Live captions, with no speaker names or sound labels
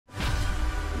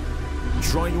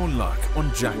Try your luck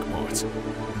on Jackpot.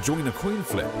 Join a coin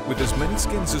flip with as many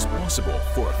skins as possible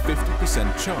for a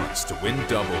 50% chance to win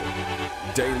double.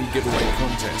 Daily giveaway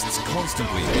contests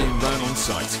constantly being run on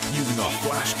site using our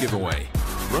flash giveaway.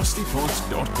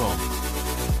 rustypot.com.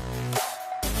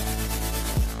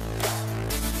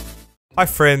 Hi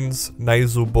friends,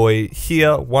 Nasal Boy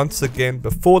here once again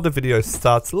before the video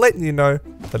starts, letting you know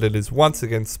that it is once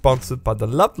again sponsored by the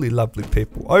lovely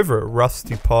people over at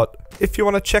Rusty Pot. If you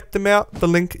want to check them out, the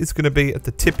link is going to be at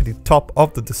the tippity top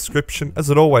of the description, as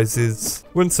it always is.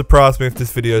 Wouldn't surprise me if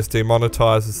this video is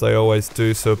demonetized, as they always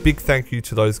do, so a big thank you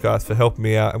to those guys for helping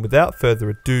me out, and without further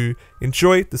ado,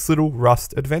 enjoy this little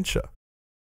Rust adventure.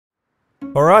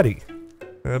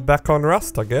 Alrighty, back on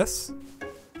Rust I guess.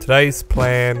 Today's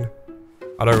plan,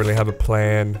 I don't really have a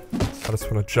plan. I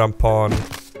just want to jump on,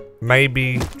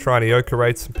 maybe try and Yoka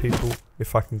raid some people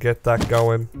if I can get that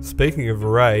going. Speaking of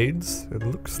raids, it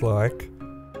looks like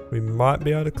we might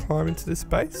be able to climb into this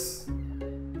base.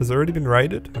 Has it already been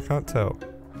raided? I can't tell.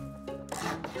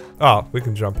 Oh, we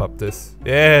can jump up this.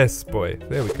 Yes, boy.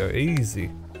 There we go.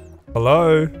 Easy.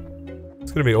 Hello?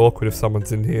 It's gonna be awkward if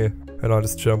someone's in here and I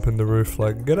just jump in the roof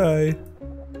like, g'day.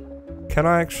 Can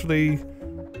I actually...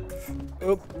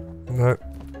 Oh, no.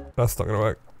 That's not gonna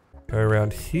work. Go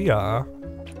around here.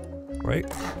 Wait.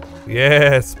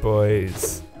 Yes,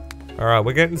 boys. Alright,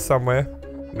 we're getting somewhere.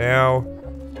 Now,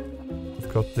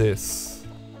 we've got this.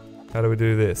 How do we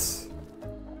do this?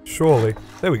 Surely.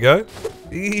 There we go.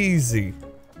 Easy.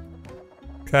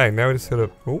 Okay, now we just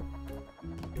gotta... Oh.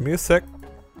 Give me a sec.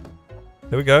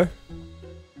 There we go.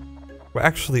 We're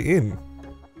actually in.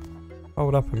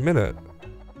 Hold up a minute.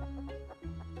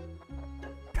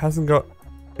 Hasn't got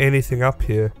anything up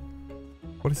here.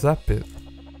 What is that bit?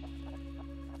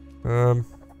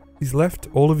 He's left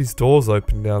all of his doors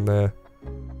open down there.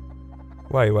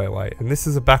 Wait. And this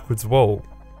is a backwards wall.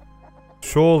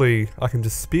 Surely I can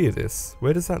just spear this.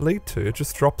 Where does that lead to? It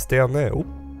just drops down there. Ooh.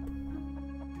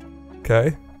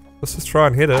 Okay. Let's just try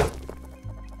and hit it.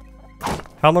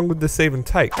 How long would this even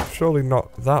take? Surely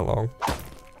not that long.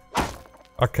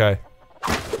 Okay.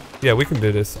 Yeah, we can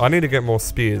do this. I need to get more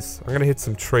spears. I'm gonna hit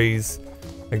some trees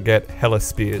and get hella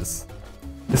spears.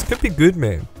 This could be good,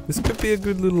 man. This could be a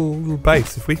good little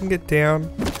base. If we can get down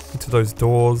into those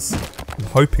doors, I'm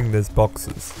hoping there's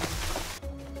boxes.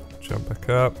 Jump back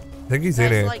up. I think he's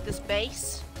in here. Like this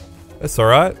base? That's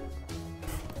alright.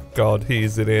 God, he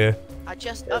is in here. I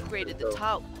just upgraded the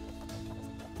top.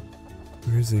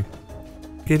 Where is he?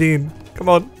 Get in. Come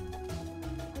on.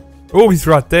 Oh, he's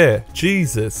right there.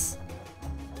 Jesus.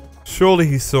 Surely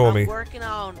he saw me. I'm working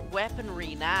on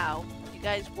weaponry now. You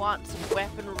guys want some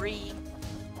weaponry?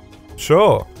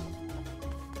 Sure.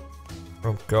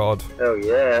 Oh god. Oh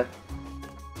yeah.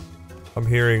 I'm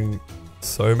hearing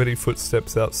so many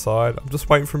footsteps outside. I'm just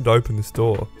waiting for him to open this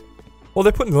door. Oh,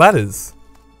 they're putting ladders.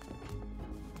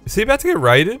 Is he about to get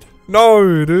raided?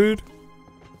 No, dude.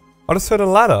 I just heard a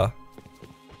ladder.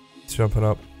 He's jumping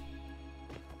up.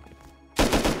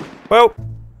 Well,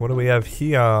 what do we have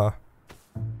here?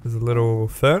 There's a little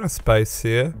furnace base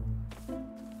here.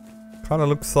 Kind of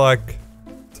looks like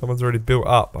someone's already built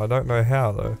up. I don't know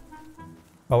how though.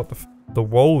 Oh, what the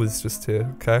wall is just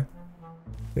here. Okay.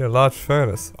 Yeah, large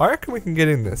furnace. I reckon we can get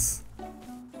in this.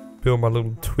 Build my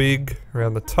little twig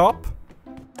around the top.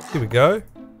 Here we go.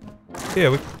 Yeah,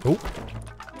 we... Oh.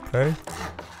 Okay.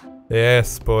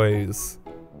 Yes, boys.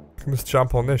 Can just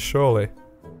jump on this, surely.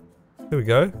 Here we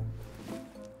go.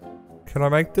 Can I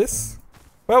make this?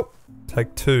 Well,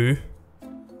 take two.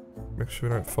 Make sure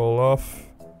we don't fall off.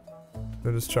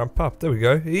 Then just jump up. There we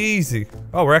go. Easy.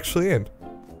 Oh, we're actually in.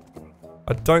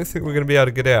 I don't think we're going to be able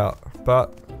to get out,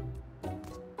 but...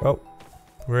 Well,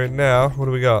 we're in now. What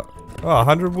do we got? Oh,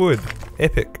 100 wood.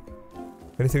 Epic.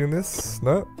 Anything in this?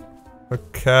 No?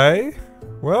 Okay.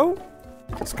 Well,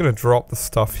 just going to drop the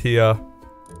stuff here.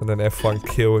 And then F1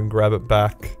 kill and grab it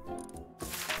back.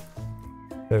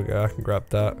 There we go. I can grab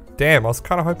that. Damn, I was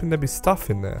kind of hoping there'd be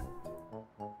stuff in there.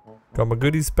 Got my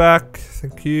goodies back.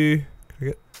 Thank you. Can I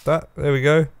get that? There we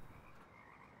go.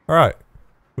 Alright.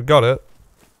 We got it.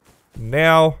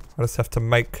 Now, I just have to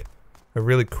make a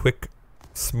really quick,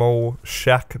 small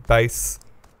shack base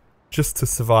just to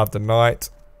survive the night.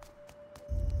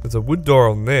 There's a wood door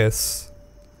on this.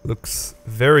 Looks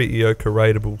very Yoka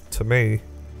raidable to me.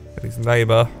 And his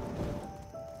neighbour.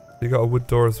 You got a wood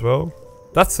door as well?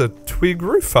 That's a twig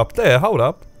roof up there. Hold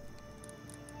up.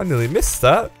 I nearly missed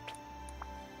that.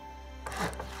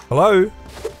 Hello?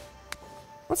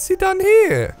 What's he done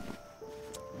here?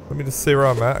 Let me just see where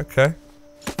I'm at. Okay.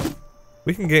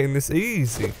 We can get in this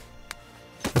easy.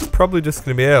 It's probably just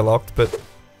going to be airlocked, but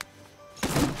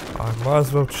I might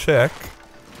as well check.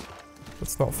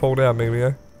 Let's not fall down,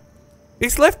 Memeio.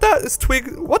 He's left that as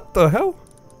twig. What the hell?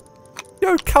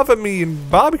 Yo, cover me in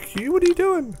barbecue. What are you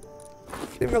doing?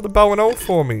 You even got the bow and all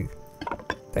for me.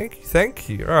 Thank you, thank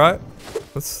you. Alright.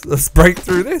 Let's break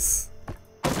through this.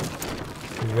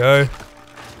 There we go.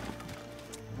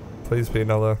 Please be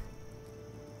another.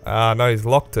 Ah, no, he's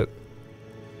locked it.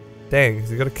 Dang, has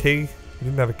he got a key? He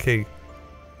didn't have a key.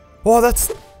 Oh,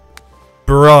 that's...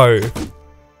 Bro.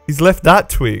 He's left that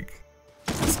twig.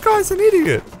 This guy's an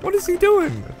idiot. What is he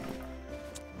doing?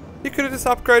 He could have just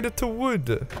upgraded to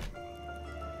wood.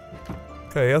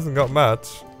 Okay, he hasn't got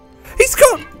much. He's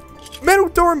got metal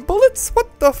door and bullets?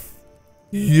 What the f...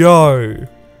 Yo.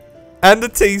 And the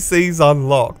TC's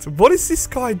unlocked. What is this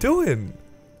guy doing?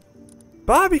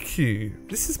 Barbecue.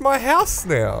 This is my house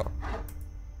now.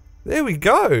 There we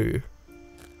go.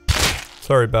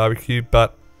 Sorry, barbecue,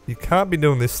 but you can't be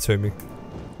doing this to me.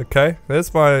 Okay,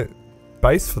 there's my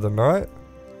base for the night.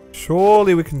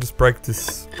 Surely we can just break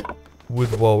this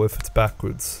wood wall if it's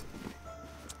backwards.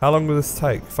 How long will this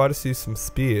take? If I just use some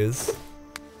spears,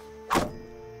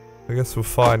 I guess we'll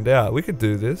find out. We could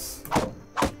do this.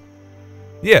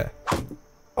 Yeah.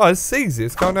 Oh, it's easy.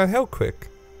 It's going down hell quick.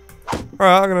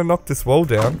 Alright, I'm gonna knock this wall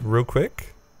down real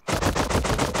quick.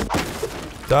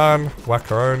 Done.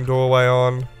 Whack our own doorway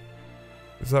on.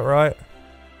 Is that right?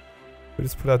 We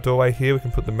just put our doorway here, we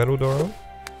can put the metal door on.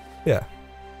 Yeah.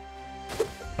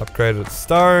 Upgraded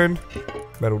stone.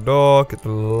 Metal door, get the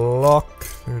lock.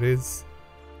 There it is.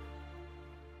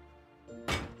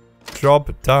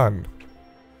 Job done.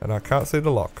 And I can't see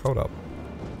the lock. Hold up.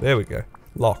 There we go.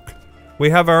 Lock. We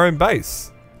have our own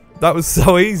base. That was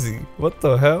so easy. What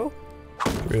the hell?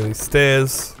 Really,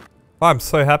 stairs. I'm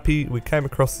so happy we came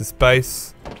across this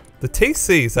base. The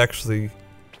TC is actually...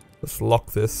 Let's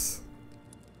lock this.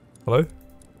 Hello?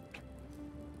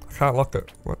 I can't lock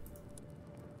it. What?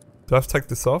 Do I have to take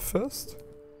this off first?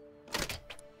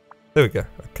 There we go.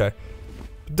 Okay.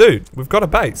 Dude, we've got a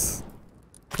base.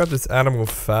 Grab this animal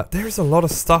fat. There is a lot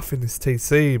of stuff in this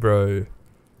TC, bro.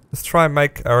 Let's try and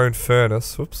make our own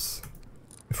furnace. Whoops.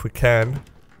 If we can.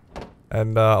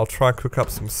 And I'll try and cook up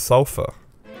some sulfur.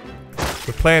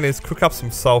 The plan is cook up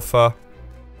some sulfur.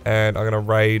 And I'm going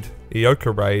to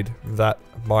Ioka raid that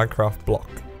Minecraft block.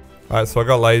 Alright, so I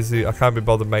got lazy. I can't be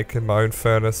bothered making my own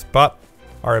furnace. But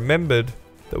I remembered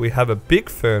that we have a big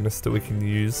furnace that we can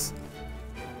use.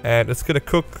 And it's going to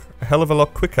cook a hell of a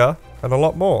lot quicker and a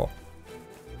lot more.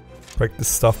 Break this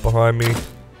stuff behind me.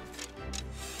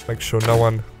 Make sure no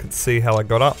one can see how I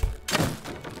got up.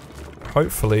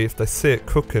 Hopefully, if they see it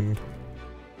cooking,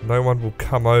 no one will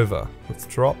come over. Let's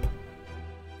drop.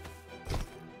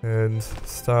 And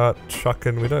start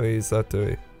chucking. We don't use that, do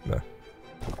we? No.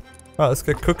 Alright, let's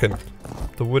get cooking.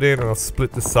 The wood in and I'll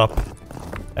split this up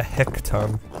a heck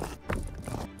ton.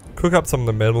 Cook up some of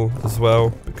the metal as well,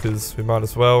 because we might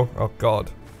as well. Oh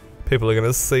god. People are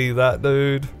gonna see that,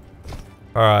 dude.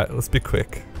 Alright, let's be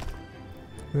quick.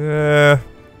 Yeah.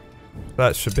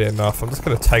 That should be enough. I'm just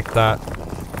gonna take that.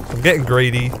 I'm getting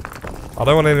greedy. I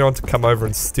don't want anyone to come over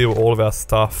and steal all of our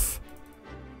stuff.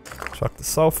 Chuck the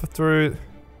sulfur through.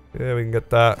 Yeah, we can get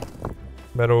that.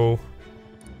 Metal.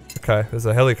 Okay, there's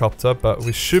a helicopter, but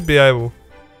we should be able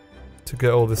to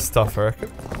get all this stuff, I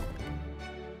reckon.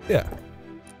 Yeah.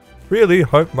 Really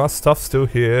hope my stuff's still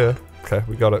here. Okay,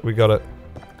 we got it, we got it.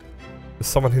 There's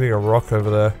someone hitting a rock over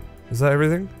there. Is that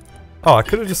everything? Oh, I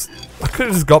could have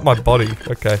just got my body.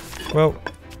 Okay, well,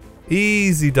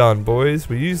 easy done, boys.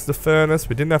 We used the furnace.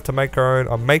 We didn't have to make our own.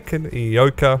 I'm making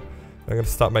Ioka. I'm gonna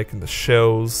start making the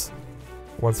shells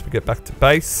once we get back to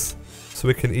base, so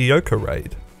we can Ioka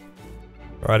raid.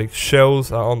 Alrighty,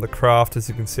 shells are on the craft. As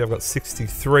you can see, I've got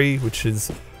 63, which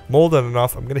is more than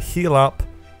enough. I'm gonna heal up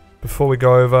before we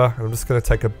go over, and I'm just gonna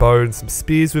take a bow and some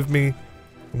spears with me,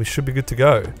 and we should be good to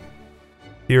go.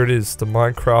 Here it is, the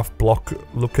Minecraft block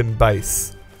looking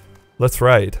base. Let's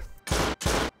raid.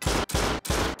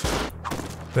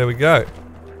 There we go.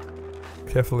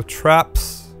 Careful of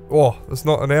traps. Oh, there's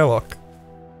not an airlock.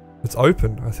 It's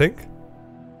open, I think.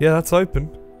 Yeah, that's open.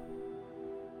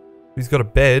 He's got a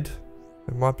bed.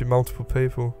 There might be multiple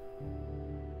people.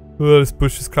 Oh, this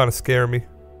bush is kind of scaring me.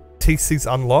 TC's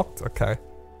unlocked? Okay.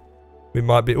 We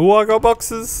might be... Oh, I got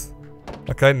boxes!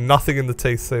 Okay, nothing in the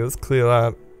TC. Let's clear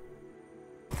that.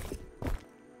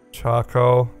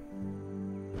 Charcoal.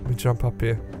 Let me jump up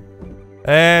here.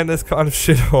 And there's kind of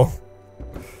shit all.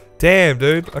 Damn,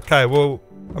 dude. Okay, well,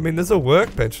 I mean, there's a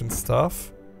workbench and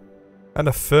stuff. And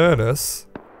a furnace.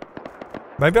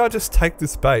 Maybe I'll just take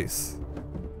this base.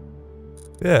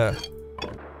 Yeah.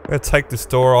 I'm gonna take this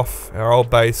door off our old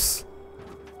base.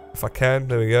 If I can.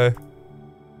 There we go.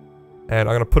 And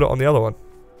I'm gonna put it on the other one.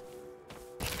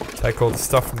 Take all the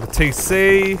stuff from the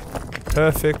TC.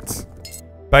 Perfect.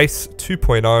 Base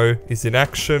 2.0 is in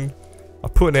action. I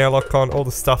put an airlock on. All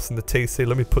the stuff's in the TC.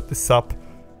 Let me put this up.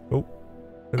 Oh,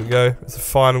 there we go. It's a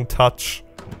final touch.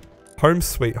 Home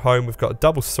sweet home. We've got a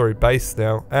double-story base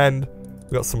now. And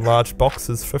we got some large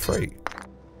boxes for free.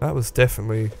 That was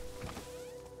definitely...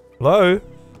 Hello?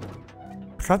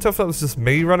 I can't tell if that was just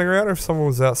me running around or if someone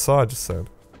was outside just then.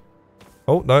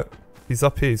 Oh, no. He's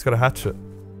up here. He's got a hatchet.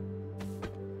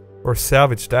 Or a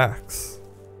salvaged axe.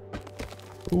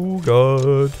 Oh,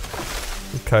 God.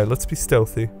 Okay, let's be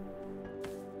stealthy.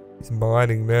 He's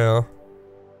mining now.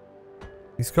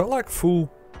 He's got like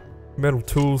full metal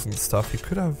tools and stuff. He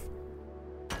could have...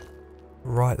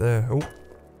 Right there. Oh.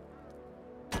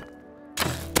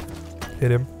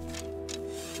 Hit him.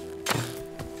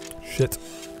 Shit.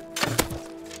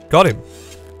 Got him.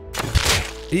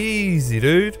 Easy,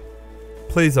 dude.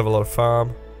 Please have a lot of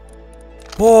farm.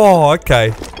 Oh,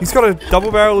 okay. He's got a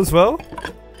double barrel as well?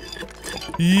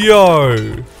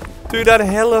 Yo. Dude, that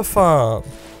hella farm.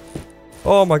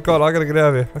 Oh my god, I gotta get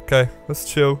out of here. Okay,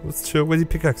 let's chill. Let's chill. Where'd your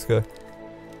pickaxe go?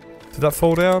 Did that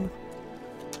fall down?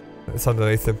 It's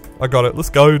underneath him. I got it. Let's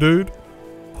go, dude.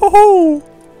 Ho-ho!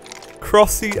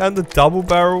 Crossy and the double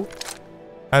barrel.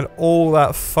 And all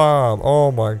that farm.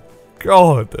 Oh my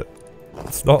god.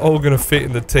 It's not all gonna fit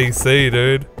in the TC,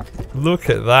 dude. Look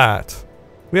at that.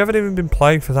 We haven't even been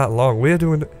playing for that long. We're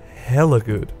doing hella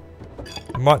good.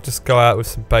 I might just go out with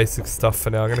some basic stuff for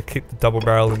now. I'm gonna keep the double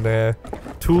barrel in there.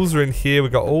 Tools are in here. We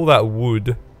got all that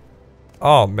wood.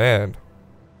 Oh man.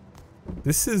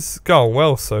 This is going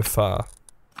well so far.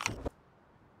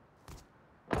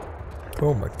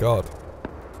 Oh my god.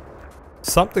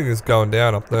 Something is going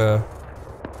down up there.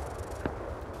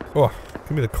 Oh,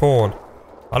 give me the corn.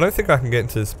 I don't think I can get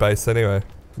into this base anyway.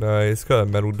 No, he's got a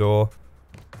metal door.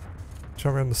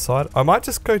 Jump around the side. I might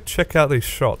just go check out these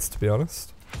shots, to be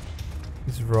honest.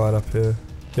 He's right up here.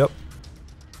 Yep.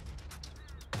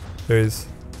 There he is.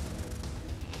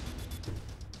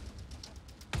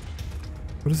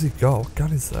 What does he got? What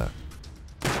gun is that?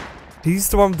 He's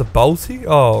the one with the bolty?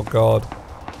 Oh god.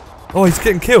 Oh, he's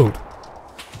getting killed.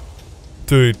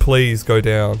 Dude, please go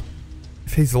down.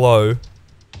 If he's low.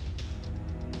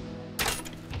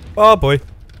 Oh boy.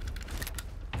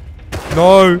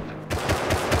 No.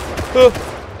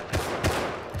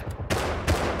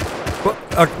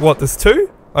 What, there's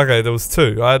two? Okay, there was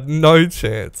two. I had no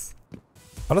chance.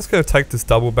 I'm just going to take this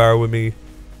double barrel with me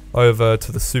over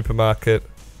to the supermarket,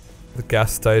 the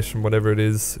gas station, whatever it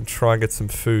is, and try and get some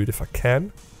food if I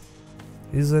can.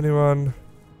 Is anyone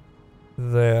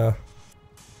there?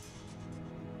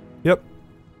 Yep.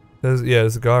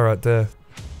 There's a guy right there.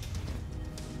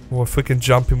 Oh, if we can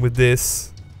jump in with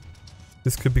this,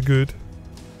 this could be good.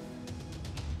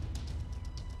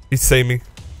 He's seen me.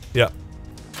 Yeah.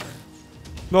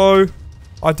 No.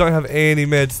 I don't have any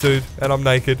meds, dude. And I'm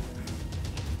naked.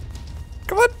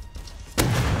 Come on.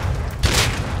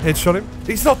 Headshot him.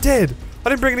 He's not dead. I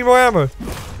didn't bring any more ammo.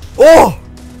 Oh!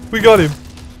 We got him.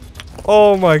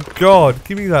 Oh my god.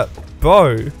 Give me that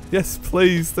bow. Yes,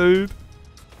 please, dude.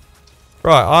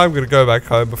 Right, I'm going to go back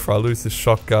home before I lose this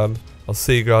shotgun. I'll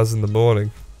see you guys in the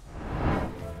morning.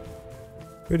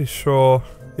 Pretty sure.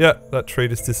 Yeah, that tree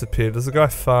just disappeared. There's a guy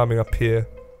farming up here.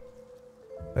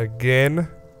 Again.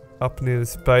 Up near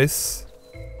this base.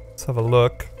 Let's have a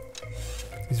look.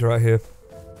 He's right here.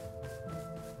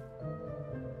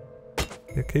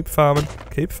 Yeah, keep farming.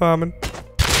 Keep farming.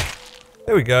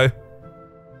 There we go.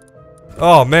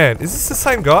 Oh man, is this the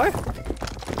same guy?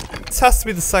 This has to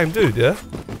be the same dude, yeah?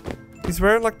 He's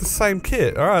wearing like the same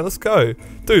kit. Alright, let's go.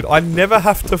 Dude, I never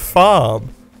have to farm.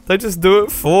 They just do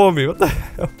it for me. What the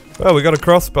hell? Well, we got a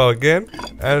crossbow again.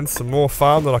 And some more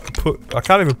farm that I can put. I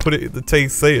can't even put it in the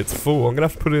TC. It's full. I'm going to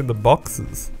have to put it in the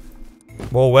boxes.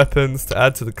 More weapons to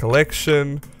add to the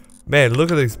collection. Man,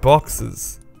 look at these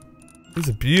boxes. These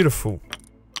are beautiful.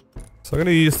 So I'm going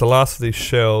to use the last of these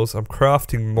shells. I'm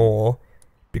crafting more.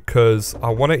 Because I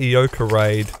want to Ioka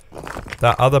raid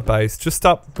that other base. Just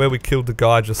up where we killed the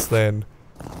guy just then.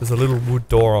 There's a little wood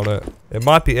door on it. It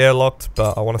might be airlocked,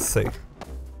 but I want to see.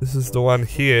 This is the one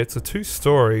here. It's a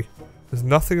 2-story. There's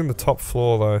nothing in the top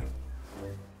floor though.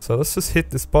 So let's just hit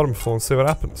this bottom floor and see what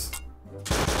happens.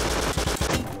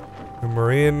 And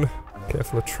we're in.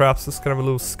 Careful of traps. Just gonna have a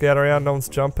little scout around. No one's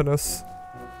jumping us.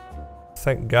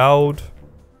 Thank God.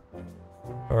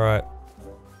 Alright.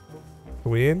 Are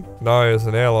we in? No, there's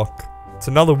an airlock. It's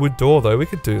another wood door though. We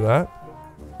could do that.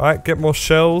 Alright, get more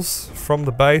shells from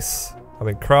the base. I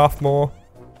mean, craft more.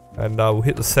 And we'll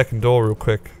hit the second door real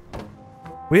quick.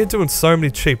 We're doing so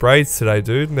many cheap raids today,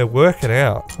 dude, and they're working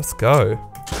out. Let's go.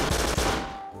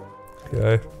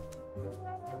 Okay.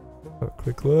 A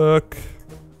quick look.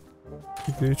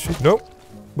 Gucci. Nope.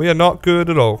 We are not good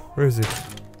at all. Where is he?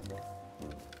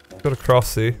 Got a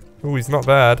cross here. Oh, he's not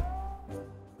bad.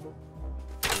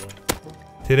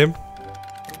 Hit him.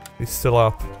 He's still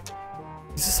up.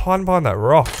 He's just hiding behind that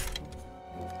rock.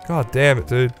 God damn it,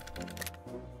 dude.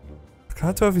 I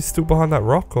can't tell if he's still behind that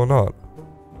rock or not.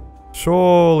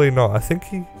 Surely not. I think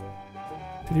he...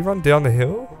 Did he run down the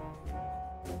hill?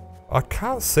 I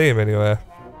can't see him anywhere.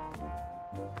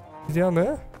 Is he down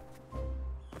there?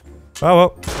 Oh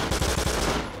well.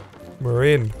 We're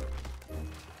in.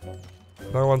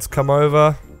 No one's come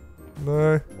over.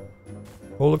 No.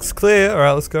 All looks clear.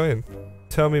 Alright, let's go in.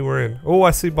 Tell me we're in. Oh,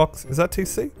 I see box. Is that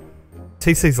TC?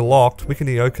 TC's locked. We can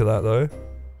Ioka that though.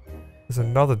 There's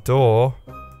another door.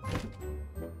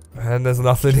 And there's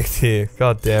nothing in here.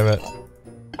 God damn it.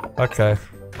 Okay.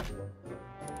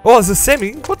 Oh, there's a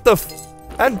semi. What the f...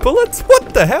 And bullets?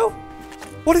 What the hell?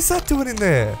 What is that doing in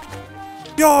there?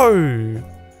 Yo!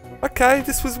 Okay,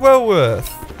 this was well worth.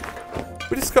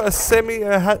 We just got a semi,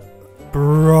 a hat...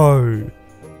 Bro.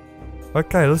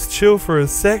 Okay, let's chill for a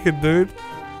second, dude.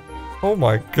 Oh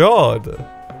my god.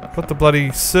 Got the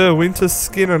bloody Sir Winter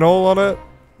skin and all on it.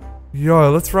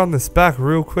 Yo, let's run this back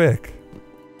real quick.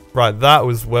 Right, that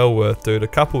was well worth, dude. A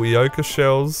couple Ioka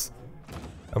shells.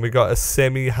 And we got a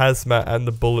semi, hazmat, and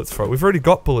the bullets for it. We've already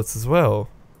got bullets as well.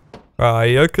 I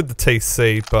Ioka'd the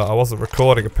TC, but I wasn't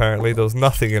recording apparently. There was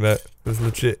nothing in it. It was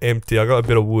legit empty. I got a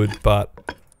bit of wood, but...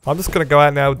 I'm just going to go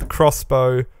out now with the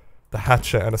crossbow, the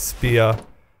hatchet, and a spear.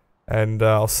 And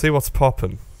I'll see what's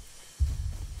popping.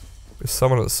 There's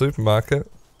someone at the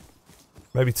supermarket.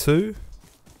 Maybe two?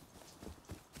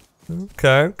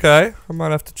 Okay, okay. I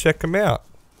might have to check him out.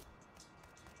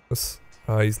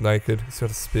 Oh, he's naked. He's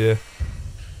got a spear.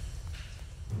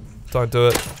 Don't do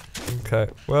it.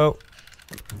 Okay, well.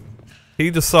 He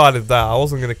decided that. I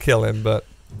wasn't going to kill him, but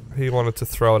he wanted to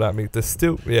throw it at me. There's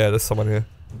still... Yeah, there's someone here.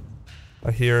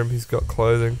 I hear him. He's got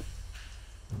clothing.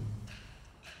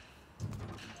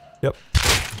 Yep.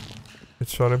 It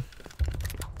shot him.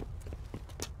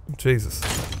 Jesus.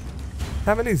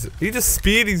 How many is it? He just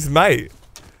speared his mate.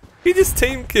 He just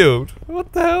team killed.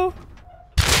 What the hell?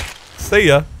 See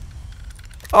ya.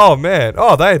 Oh man.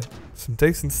 Oh, they had some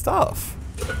decent stuff.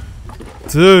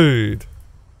 Dude.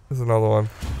 There's another one.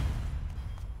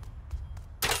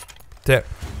 Damn.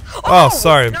 Oh,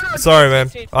 sorry. Sorry,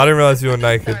 man. I didn't realize you were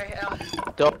naked.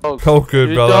 Dogs. Oh,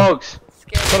 good, brother. Dogs.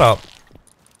 Shut up.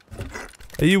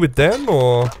 Are you with them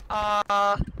or?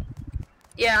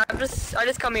 Yeah, I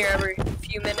just come here every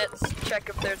few minutes, check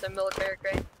if there's a military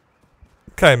crate.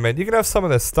 Okay, man, you can have some of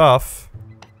their stuff.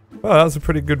 Well, that was a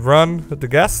pretty good run at the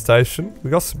gas station.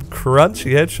 We got some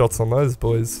crunchy headshots on those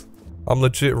boys. I'm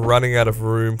legit running out of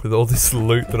room with all this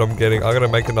loot that I'm getting. I'm gonna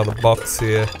make another box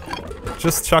here.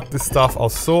 Just chuck this stuff. I'll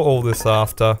sort all this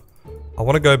after. I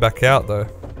want to go back out though.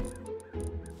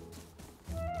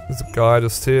 There's a guy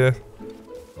just here.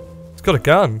 He's got a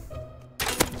gun.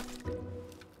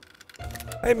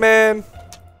 Hey man.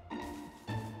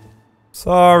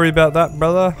 Sorry about that,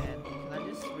 brother. Can I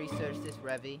just research this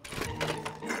Revy?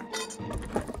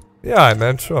 Yeah,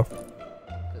 man, sure.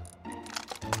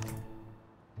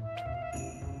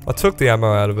 I took the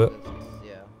ammo out of it.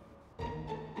 Yeah.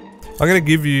 I'm gonna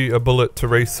give you a bullet to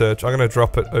research. I'm gonna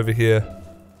drop it over here.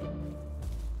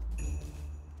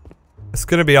 It's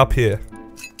gonna be up here.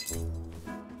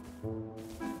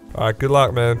 Alright, good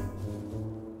luck, man.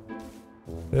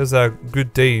 There's our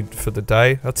good deed for the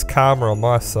day. That's karma on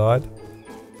my side.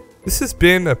 This has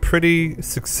been a pretty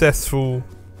successful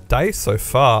day so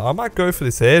far. I might go for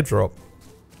this airdrop.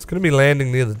 It's gonna be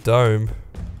landing near the dome.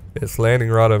 It's landing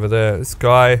right over there. This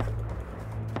guy...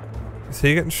 Is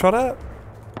he getting shot at?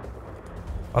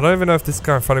 I don't even know if this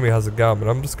guy in front of me has a gun, but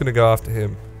I'm just gonna go after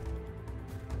him.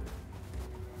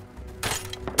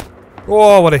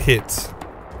 Oh, what a hit.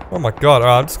 Oh my god.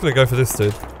 Alright, I'm just gonna go for this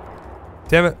dude.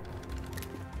 Damn it.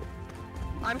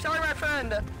 I'm sorry, my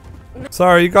friend.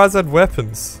 Sorry, you guys had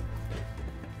weapons.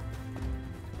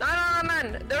 No,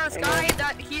 man. There's a guy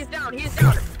that he's down. He's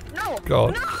down. No.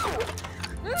 God.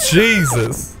 No.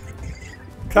 Jesus.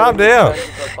 Calm down.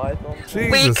 Jesus.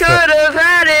 We could have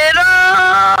had it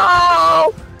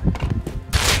all.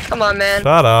 Come on, man.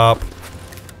 Shut up.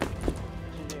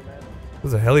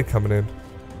 There's a heli coming in.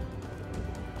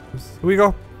 Who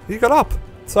you got up?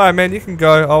 Sorry, man. You can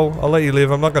go. I'll let you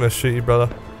live. I'm not gonna shoot you,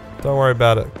 brother. Don't worry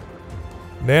about it.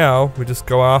 Now we just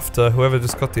go after whoever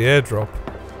just got the airdrop.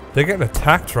 They're getting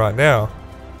attacked right now.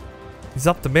 He's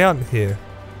up the mountain here.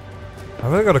 I've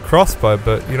only got a crossbow,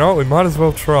 but you know what? We might as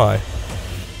well try.